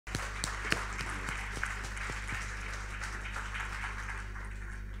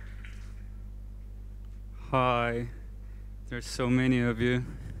Hi, there's so many of you.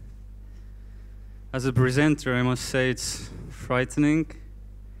 As a presenter, I must say it's frightening,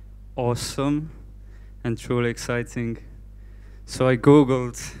 awesome, and truly exciting. So I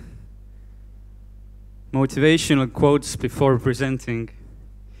Googled motivational quotes before presenting.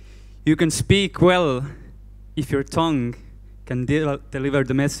 You can speak well if your tongue can deliver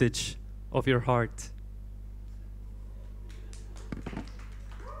the message of your heart.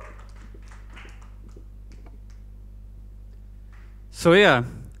 So yeah,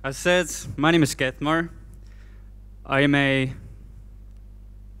 as said, my name is Kethmar. I am a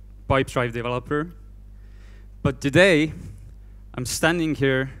Pipedrive developer. But today, I'm standing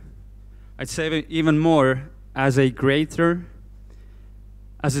here, I'd say even more as a creator,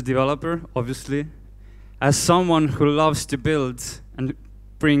 as a developer, obviously, as someone who loves to build and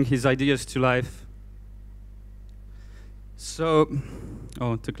bring his ideas to life. So,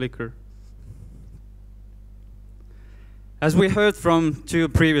 the clicker. As we heard from two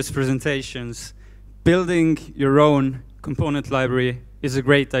previous presentations, building your own component library is a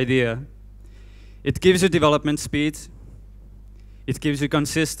great idea. It gives you development speed, it gives you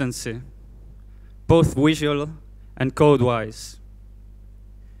consistency, both visual and code-wise.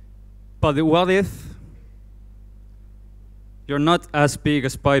 But what if you're not as big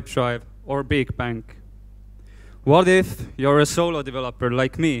as Pipedrive or Big Bank? What if you're a solo developer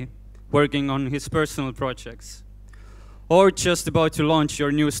like me, working on his personal projects? Or just about to launch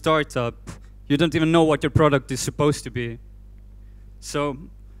your new startup, you don't even know what your product is supposed to be. So,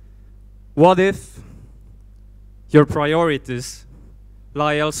 what if your priorities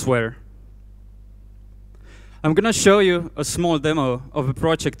lie elsewhere? I'm gonna show you a small demo of a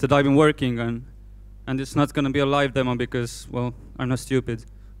project that I've been working on, and it's not gonna be a live demo because, well, I'm not stupid.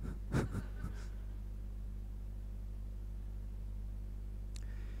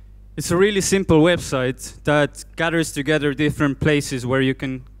 It's a really simple website that gathers together different places where you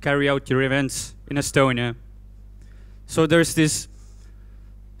can carry out your events in Estonia. So there's this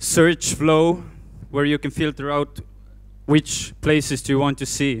search flow where you can filter out which places do you want to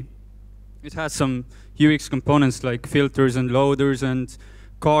see. It has some UX components like filters and loaders and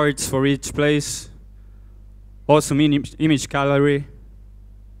cards for each place. Awesome image gallery.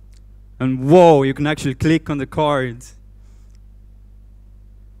 And whoa, you can actually click on the card.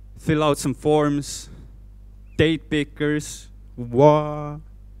 Fill out some forms, date pickers, wow,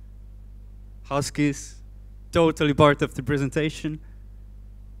 huskies, totally part of the presentation.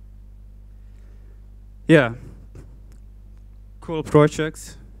 Yeah, cool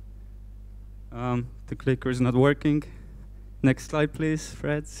project. The clicker is not working. Next slide, please,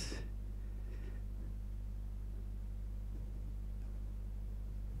 Fred.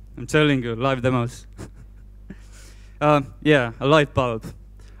 I'm telling you, live demos. Yeah, a light bulb.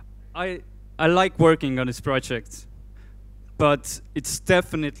 I like working on this project, but it's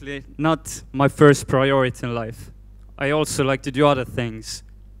definitely not my first priority in life. I also like to do other things,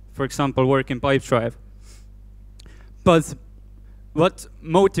 for example, work in Pipedrive. But what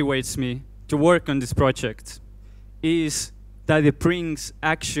motivates me to work on this project is that it brings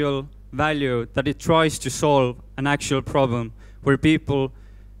actual value, that it tries to solve an actual problem where people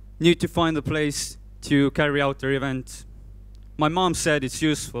need to find a place to carry out their event. My mom said it's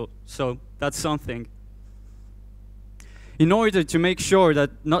useful, so that's something. In order to make sure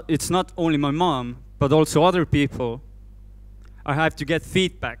that it's not only my mom, but also other people, I have to get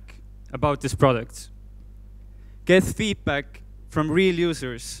feedback about this product. Get feedback from real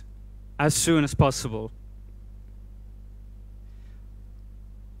users as soon as possible.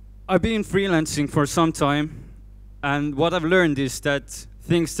 I've been freelancing for some time, and what I've learned is that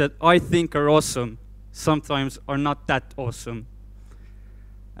things that I think are awesome sometimes are not that awesome.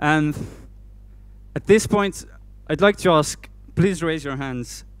 And at this point, I'd like to ask, please raise your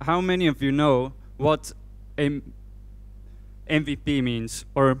hands, how many of you know what a MVP means,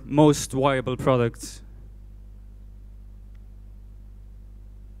 or most viable product?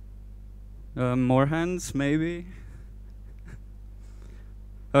 More hands, maybe?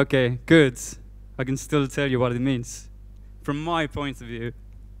 Okay, good. I can still tell you what it means, from my point of view.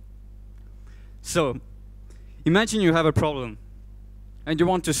 So, imagine you have a problem, and you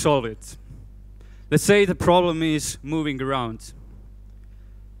want to solve it. Let's say the problem is moving around.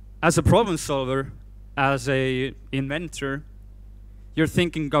 As a problem solver, as an inventor, you're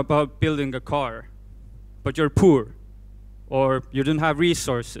thinking about building a car, but you're poor, or you don't have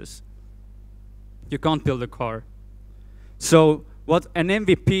resources. You can't build a car. So what an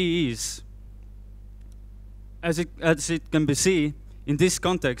MVP is, as it can be seen in this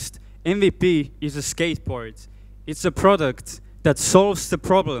context, MVP is a skateboard. It's a product that solves the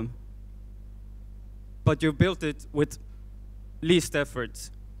problem, but you built it with least effort.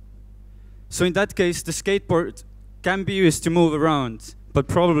 So in that case, the skateboard can be used to move around, but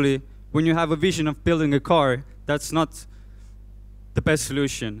probably when you have a vision of building a car, that's not the best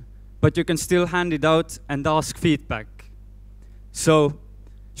solution. But you can still hand it out and ask feedback. So,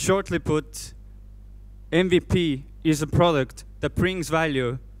 shortly put, MVP is a product that brings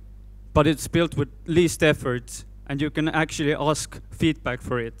value, but it's built with least effort, and you can actually ask feedback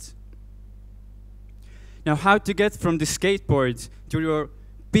for it. Now, how to get from the skateboard to your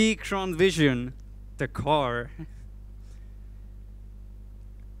big grand vision, the car?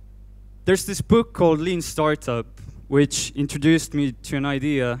 There's this book called Lean Startup, which introduced me to an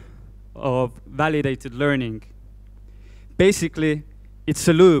idea of validated learning. Basically, it's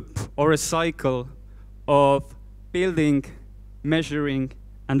a loop or a cycle of building, measuring,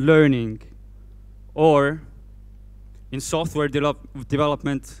 and learning. Or, in software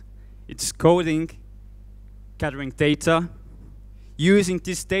development, it's coding, gathering data, using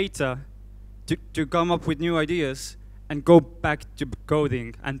this data to come up with new ideas, and go back to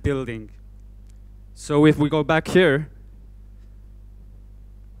coding and building. So if we go back here,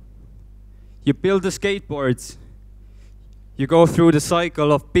 you build the skateboards, you go through the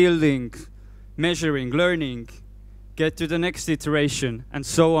cycle of building, measuring, learning, get to the next iteration, and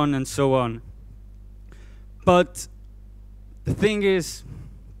so on and so on. But the thing is,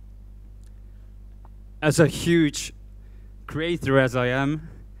 as a huge creator as I am,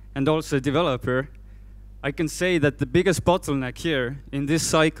 and also a developer, I can say that the biggest bottleneck here in this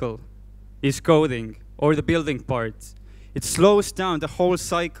cycle is coding, or the building part. It slows down the whole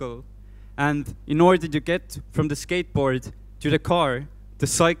cycle, and in order to get from the skateboard to the car, the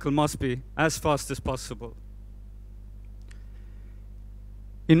cycle must be as fast as possible.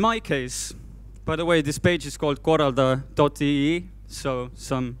 In my case, by the way, this page is called korralda.ee, so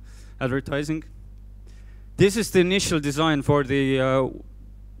some advertising. This is the initial design for the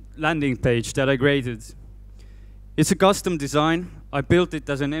landing page that I graded. It's a custom design. I built it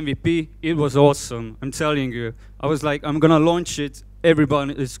as an MVP. It was awesome, I'm telling you. I was like, I'm gonna launch it, everyone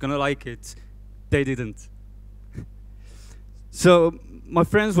is gonna like it. They didn't. So my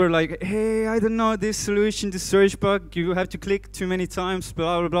friends were like, hey, I don't know, this solution, this search bug, you have to click too many times,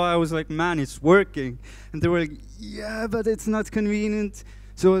 blah, blah, blah. I was like, man, it's working. And they were like, yeah, but it's not convenient.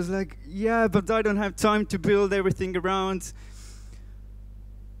 So I was like, yeah, but I don't have time to build everything around.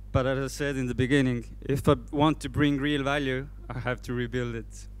 But as I said in the beginning, if I want to bring real value, I have to rebuild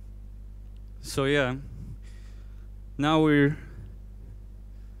it. So yeah, now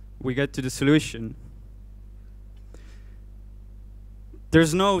we get to the solution.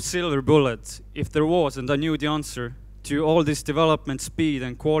 There's no silver bullet. If there was, and I knew the answer to all this development speed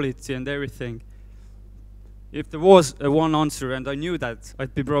and quality and everything, if there was a one answer and I knew that,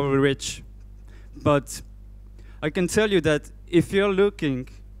 I'd be probably rich. But I can tell you that if you're looking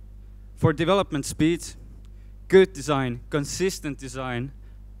for development speed, good design, consistent design,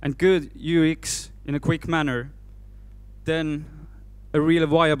 and good UX in a quick manner, then a really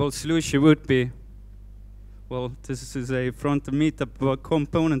viable solution would be, well, this is a front of meetup about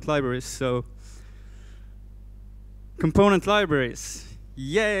component libraries, so component libraries,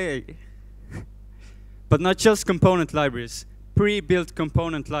 yay! But not just component libraries, pre-built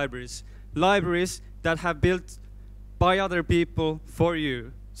component libraries, libraries that have built by other people for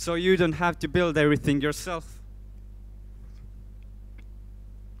you, so you don't have to build everything yourself.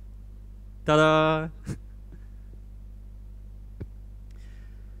 Ta-da!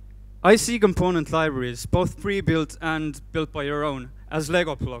 I see component libraries, both pre-built and built by your own, as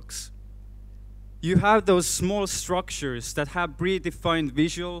Lego blocks. You have those small structures that have predefined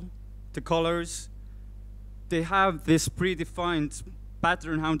visual, the colors. They have this predefined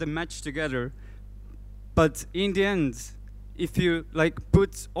pattern, how they match together. But in the end, if you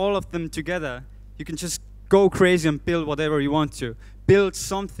put all of them together, you can just go crazy and build whatever you want to. Build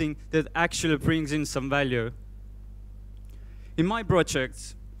something that actually brings in some value. In my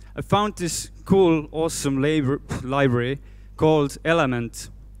project, I found this cool, awesome library called Element.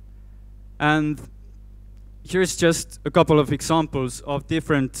 And here's just a couple of examples of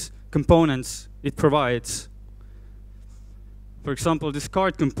different components it provides. For example, this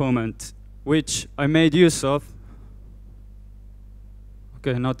card component, which I made use of.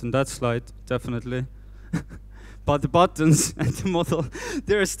 Okay, not in that slide, definitely. But the buttons and the model,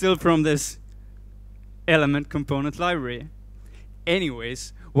 they're still from this Element component library.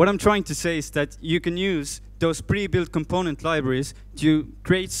 Anyways, what I'm trying to say is that you can use those pre-built component libraries to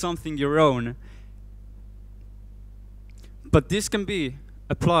create something your own. But this can be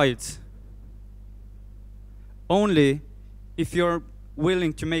applied only if you're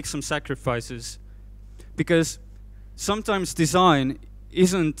willing to make some sacrifices. Because sometimes design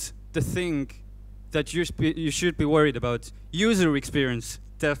isn't the thing that you should be worried about. User experience,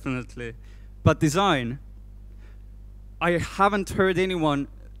 definitely. But design, I haven't heard anyone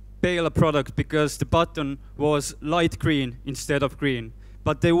bail a product because the button was light green instead of green.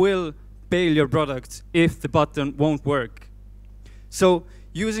 But they will bail your product if the button won't work. So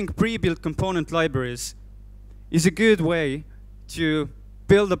using pre-built component libraries is a good way to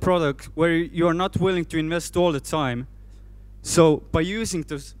build a product where you are not willing to invest all the time. So by using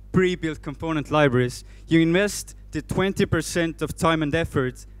those pre-built component libraries, you invest the 20% of time and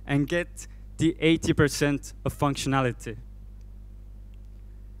effort and get the 80% of functionality.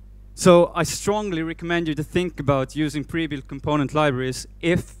 So I strongly recommend you to think about using pre-built component libraries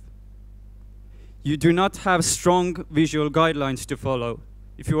if you do not have strong visual guidelines to follow.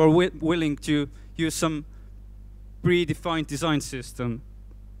 If you are willing to use some predefined design system.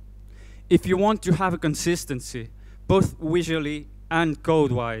 If you want to have a consistency, both visually and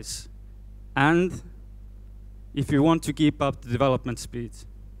code-wise, and if you want to keep up the development speed.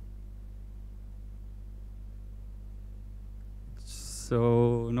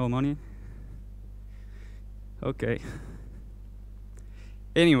 So, no money? Okay.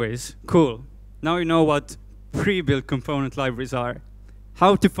 Anyways, cool. Now you know what pre-built component libraries are.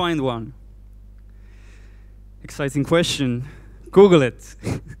 How to find one? Exciting question. Google it.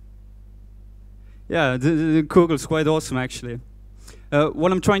 Yeah, the Google's quite awesome, actually.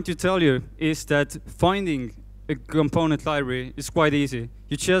 What I'm trying to tell you is that finding a component library is quite easy.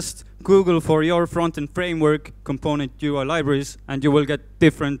 You just Google for your front-end framework component UI libraries, and you will get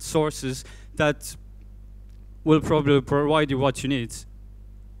different sources that will probably provide you what you need.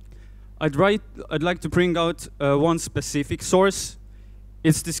 I'd like to bring out one specific source.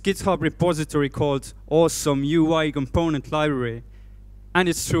 It's this GitHub repository called Awesome UI Component Library, and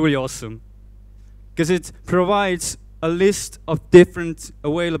it's truly awesome because it provides a list of different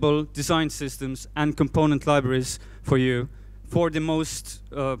available design systems and component libraries for you for the most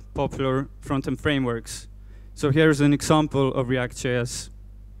popular front-end frameworks. So here's an example of React.js.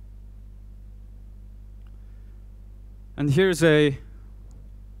 And here's a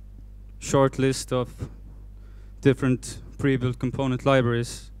short list of different pre-built component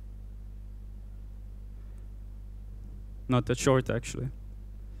libraries. Not that short, actually.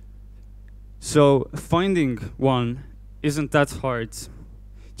 So finding one isn't that hard.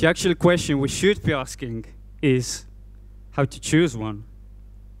 The actual question we should be asking is how to choose one.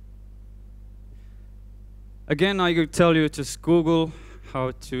 Again, I could tell you just Google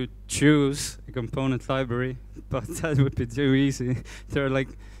how to choose a component library, but that would be too easy. There are like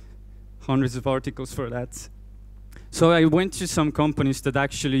hundreds of articles for that. So I went to some companies that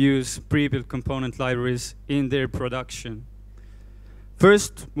actually use pre-built component libraries in their production.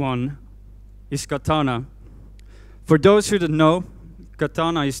 First one is Katana. For those who don't know,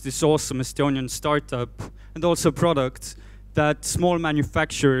 Katana is this awesome Estonian startup and also product that small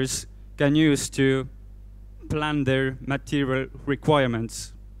manufacturers can use to plan their material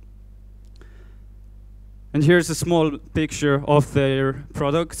requirements. And here's a small picture of their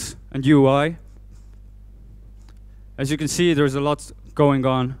product and UI. As you can see, there's a lot going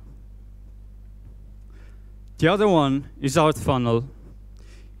on. The other one is Outfunnel.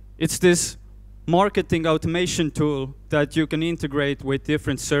 It's this marketing automation tool that you can integrate with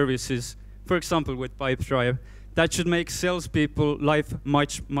different services, for example, with Pipedrive, that should make salespeople life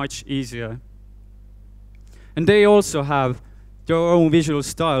much, much easier. And they also have their own visual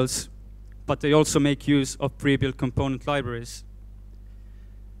styles, but they also make use of pre-built component libraries.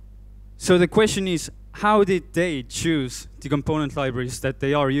 So the question is, how did they choose the component libraries that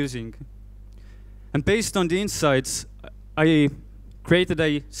they are using? And based on the insights, I created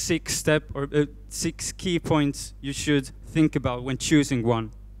a 6-step or 6 key points you should think about when choosing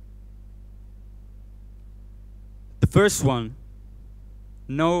one. The first one,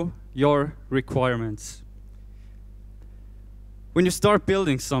 know your requirements. When you start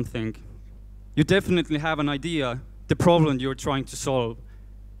building something, you definitely have an idea, the problem you're trying to solve.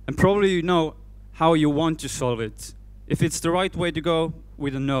 And probably you know how you want to solve it. If it's the right way to go, we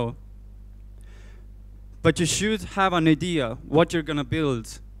don't know. But you should have an idea what you're going to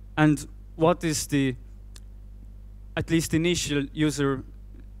build and what is the, at least initial user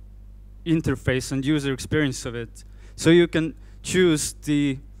interface and user experience of it. So you can choose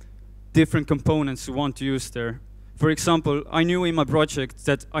the different components you want to use there. For example, I knew in my project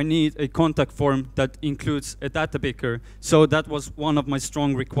that I need a contact form that includes a data picker. So that was one of my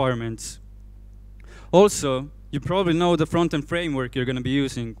strong requirements. Also, you probably know the front-end framework you're going to be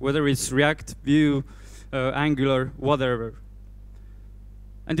using, whether it's React, Vue, Angular, whatever.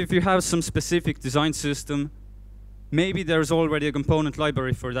 And if you have some specific design system, maybe there's already a component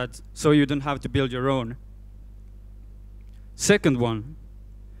library for that, so you don't have to build your own. Second one,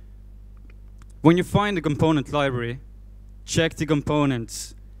 when you find a component library, check the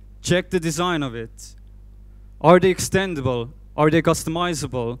components, check the design of it. Are they extendable? Are they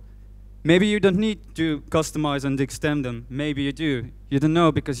customizable? Maybe you don't need to customize and extend them. Maybe you do. You don't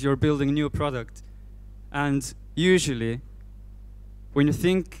know because you're building a new product. And usually, when you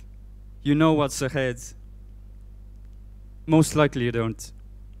think you know what's ahead, most likely you don't.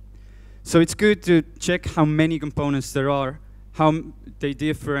 So it's good to check how many components there are, how they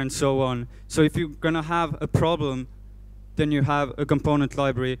differ, and so on. So if you're going to have a problem, then you have a component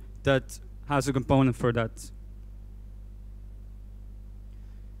library that has a component for that.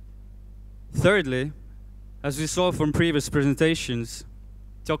 Thirdly, as we saw from previous presentations,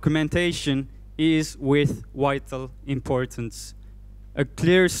 documentation is with vital importance. A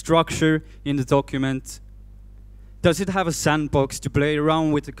clear structure in the document. Does it have a sandbox to play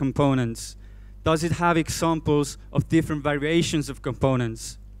around with the components? Does it have examples of different variations of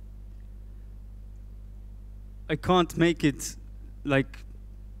components? I can't make it like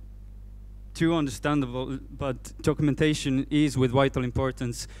too understandable, but documentation is with vital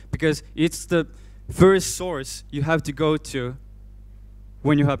importance because it's the first source you have to go to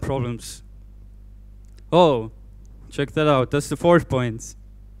when you have problems. Oh, check that out. That's the fourth point.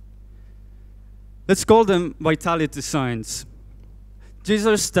 Let's call them vitality signs. These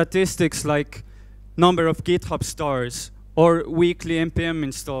are statistics like number of GitHub stars or weekly npm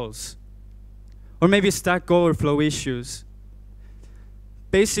installs, or maybe Stack Overflow issues.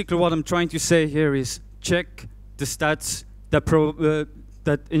 Basically, what I'm trying to say here is check the stats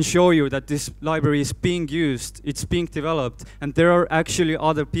that ensure you that this library is being used, it's being developed, and there are actually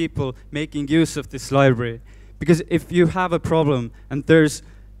other people making use of this library. Because if you have a problem and there's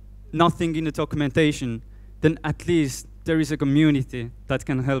nothing in the documentation, then at least there is a community that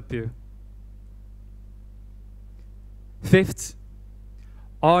can help you. Fifth,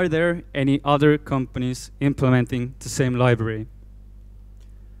 are there any other companies implementing the same library?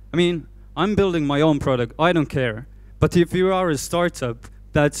 I mean, I'm building my own product, I don't care. But if you are a startup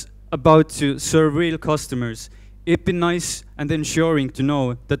that's about to serve real customers, it'd be nice and ensuring to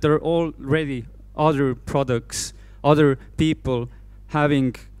know that there are already other products, other people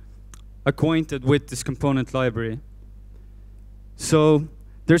having acquainted with this component library. So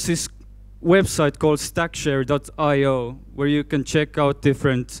there's this website called stackshare.io where you can check out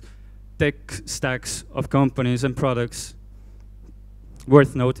different tech stacks of companies and products.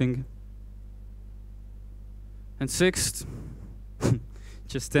 Worth noting. And sixth,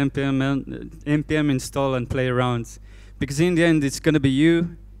 just npm install and play around. Because in the end, it's going to be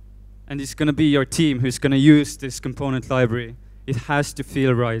you and it's going to be your team who's going to use this component library. It has to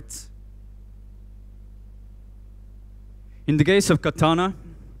feel right. In the case of Katana,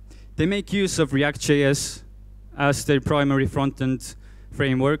 they make use of React.js as their primary front-end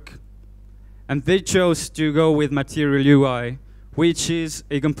framework. And they chose to go with Material UI, which is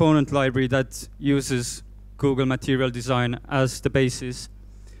a component library that uses Google Material Design as the basis.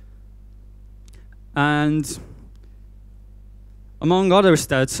 And among other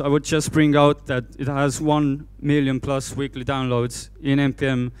stats, I would just bring out that it has 1 million plus weekly downloads in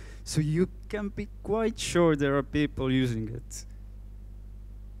npm, so you can be quite sure there are people using it.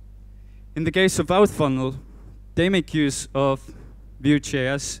 In the case of Outfunnel, they make use of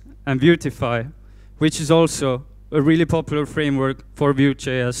Vue.js and Vuetify, which is also a really popular framework for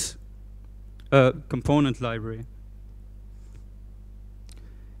Vue.js component library.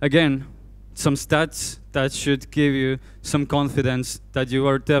 Again, some stats that should give you some confidence that you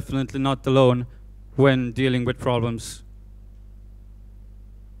are definitely not alone when dealing with problems.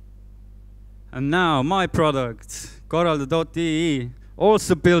 And now, my product, Korralda.ee,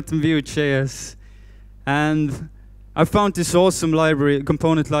 also built in Vue.js. And I found this awesome library,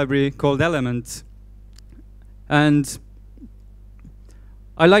 component library called Element. And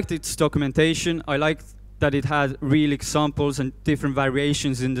I liked its documentation. I liked that it had real examples and different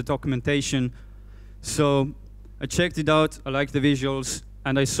variations in the documentation. So I checked it out, I liked the visuals,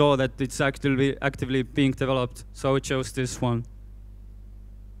 and I saw that it's actively being developed. So I chose this one.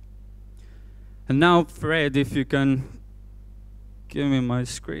 And now, Fred, if you can give me my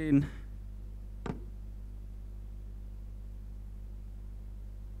screen.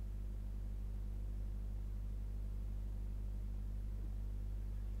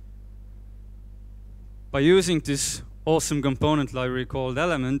 By using this awesome component library called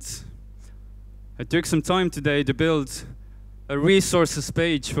Element, I took some time today to build a resources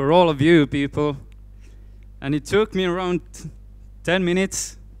page for all of you people. And it took me around 10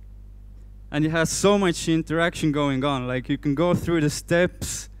 minutes, and it has so much interaction going on. Like, you can go through the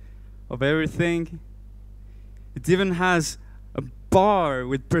steps of everything. It even has a bar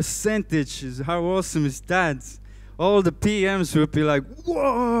with percentages. How awesome is that? All the PMs would be like,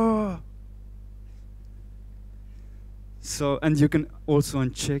 whoa! So, and you can also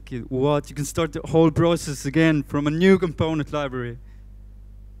uncheck it. What? You can start the whole process again from a new component library.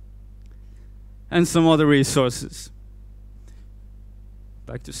 And some other resources.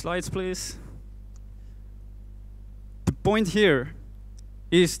 Back to slides, please. The point here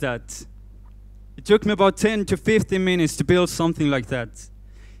is that it took me about 10 to 15 minutes to build something like that.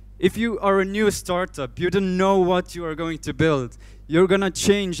 If you are a new startup, you don't know what you are going to build. You're going to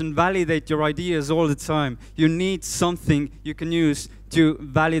change and validate your ideas all the time. You need something you can use to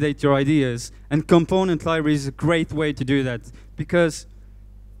validate your ideas. And component library is a great way to do that, because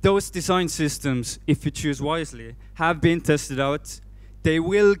those design systems, if you choose wisely, have been tested out. They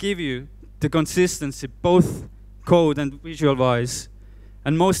will give you the consistency, both code and visual-wise.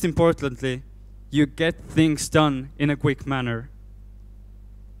 And most importantly, you get things done in a quick manner.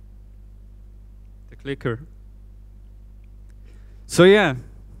 The clicker. So yeah,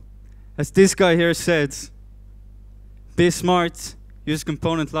 as this guy here said, be smart, use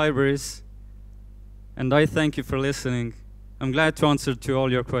component libraries, and I thank you for listening. I'm glad to answer to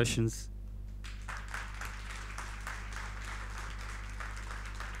all your questions.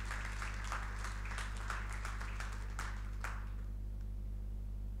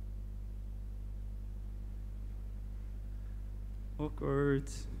 Awkward.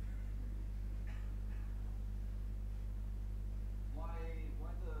 Why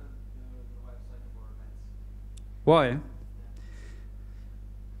the website for events? Why?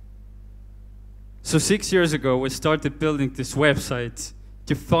 So 6 years ago, we started building this website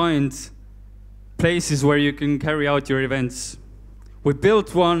to find places where you can carry out your events. We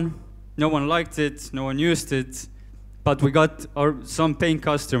built one, no one liked it, no one used it, but we got some paying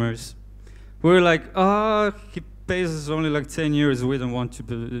customers. We were like, he pays us only like 10 years, we don't want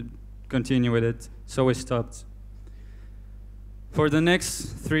to continue with it, so we stopped. For the next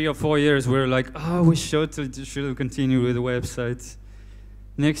 3 or 4 years, we were like, we should continue with the website.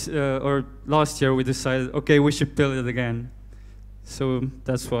 Last year, we decided, okay, we should build it again. So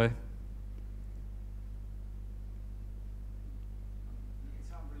that's why. It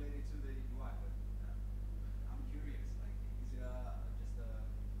sounds related to the UI, but I'm curious. Like, is it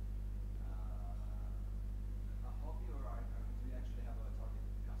just a hobby, or do you actually have a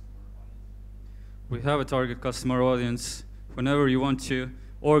target customer audience? We have a target customer audience. Whenever you want to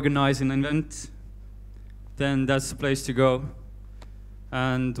organize an event, then that's the place to go.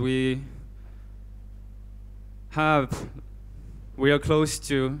 And we are close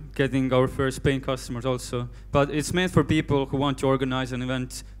to getting our first paying customers also. But it's meant for people who want to organize an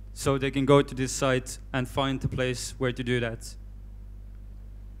event, so they can go to this site and find the place where to do that.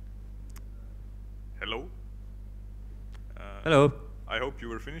 Hello. Hello. I hope you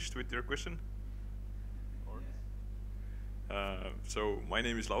were finished with your question. So my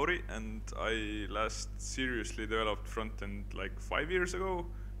name is Lauri, and I last seriously developed front-end like 5 years ago.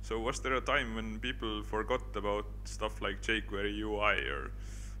 So was there a time when people forgot about stuff like jQuery UI, or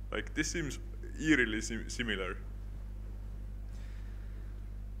like this seems eerily similar?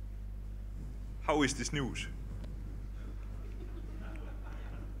 How is this news?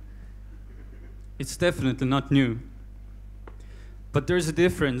 It's definitely not new. But there's a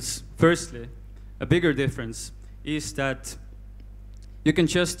difference. Firstly, a bigger difference is that you can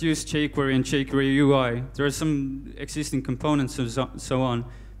just use jQuery and jQuery UI. There are some existing components and so on.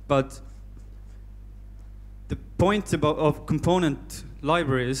 But the point of component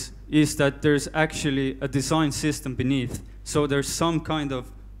libraries is that there's actually a design system beneath. So there's some kind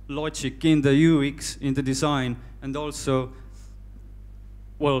of logic in the UX, in the design, and also,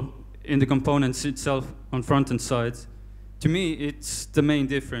 well, in the components itself on front-end side. To me, it's the main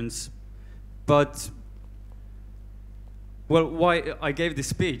difference. But well, why I gave this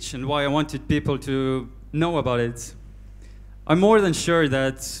speech and why I wanted people to know about it. I'm more than sure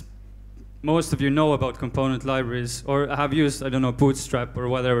that most of you know about component libraries or have used, I don't know, Bootstrap or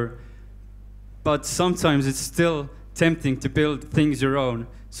whatever. But sometimes it's still tempting to build things your own.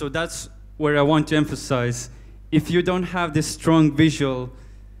 So that's where I want to emphasize. If you don't have this strong visual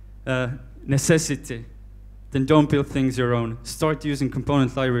necessity, then don't build things your own. Start using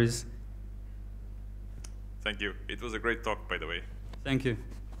component libraries. Thank you. It was a great talk, by the way. Thank you.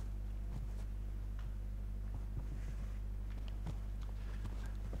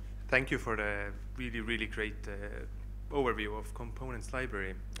 Thank you for the really, really great overview of components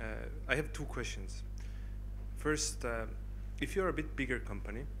library. I have two questions. First, if you're a bit bigger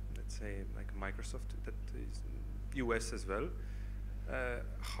company, let's say like Microsoft, that is US as well,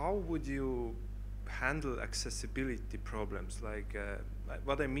 how would you handle accessibility problems? Like,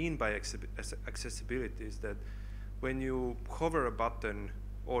 what I mean by accessibility is that when you hover a button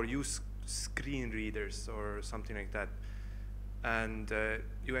or use screen readers or something like that, and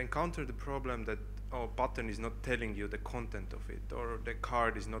you encounter the problem that button is not telling you the content of it, or the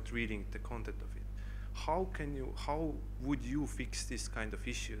card is not reading the content of it. How would you fix this kind of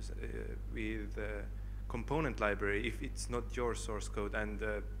issues with component library if it's not your source code? And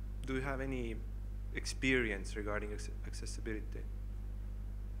do you have any experience regarding accessibility?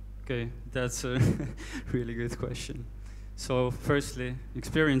 Okay, that's a really good question. So firstly,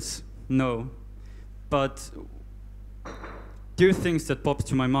 experience, no. But two things that popped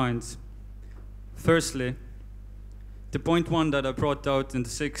to my mind. Firstly, the point one that I brought out in the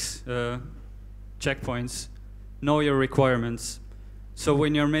 6 checkpoints, know your requirements. So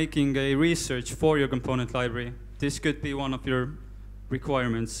when you're making a research for your component library, this could be one of your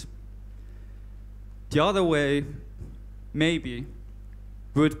requirements. The other way, maybe,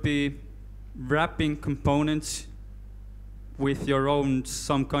 would be wrapping components with your own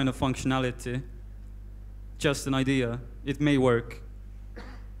some kind of functionality. Just an idea. It may work.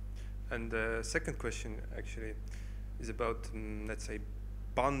 And the second question actually is about, let's say,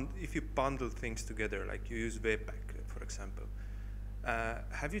 if you bundle things together, like you use Webpack, for example.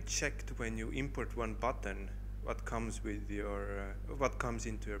 Have you checked when you import one button what comes with your what comes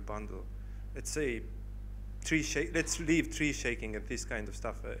into your bundle? Let's say let's leave tree shaking and this kind of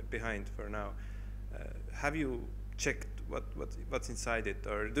stuff behind for now. Have you checked what's inside it,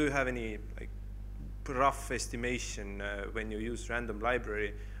 or do you have any like rough estimation when you use random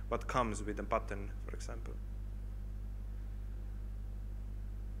library what comes with a button, for example?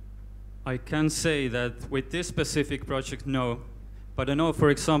 I can say that with this specific project, no. But I know, for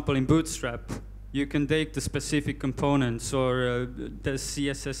example, in Bootstrap, you can take the specific components or the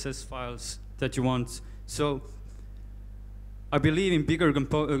CSS files that you want. So I believe in bigger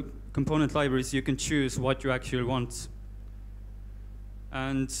component libraries, you can choose what you actually want.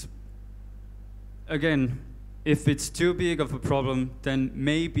 And again, if it's too big of a problem, then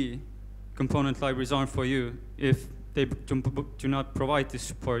maybe component libraries aren't for you if they do not provide this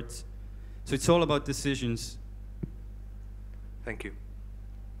support. So it's all about decisions. Thank you.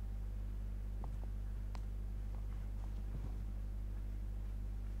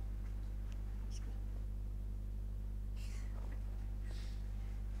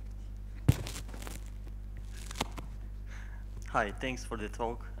 Hi, thanks for the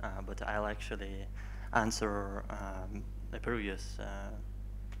talk, but I'll actually answer the previous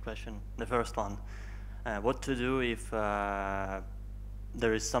question, the first one. What to do if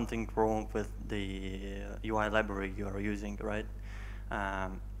there is something wrong with the UI library you are using, right?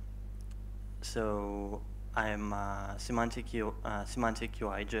 So I'm a semantic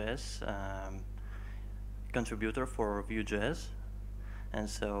UI.js contributor for Vue.js, and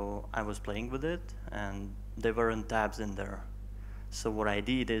so I was playing with it, and there weren't tabs in there. So what I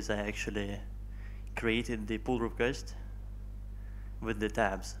did is I actually created the pull request with the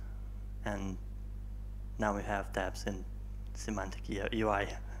tabs, and now we have tabs in semantic UI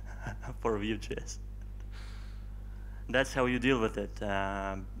for Vue.js. That's how you deal with it.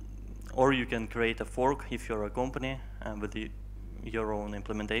 Or you can create a fork if you're a company with your own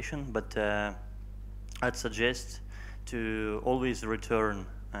implementation, but I'd suggest to always return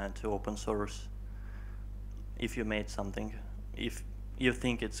to open source if you made something, if you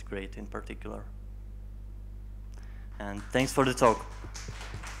think it's great in particular. And thanks for the talk.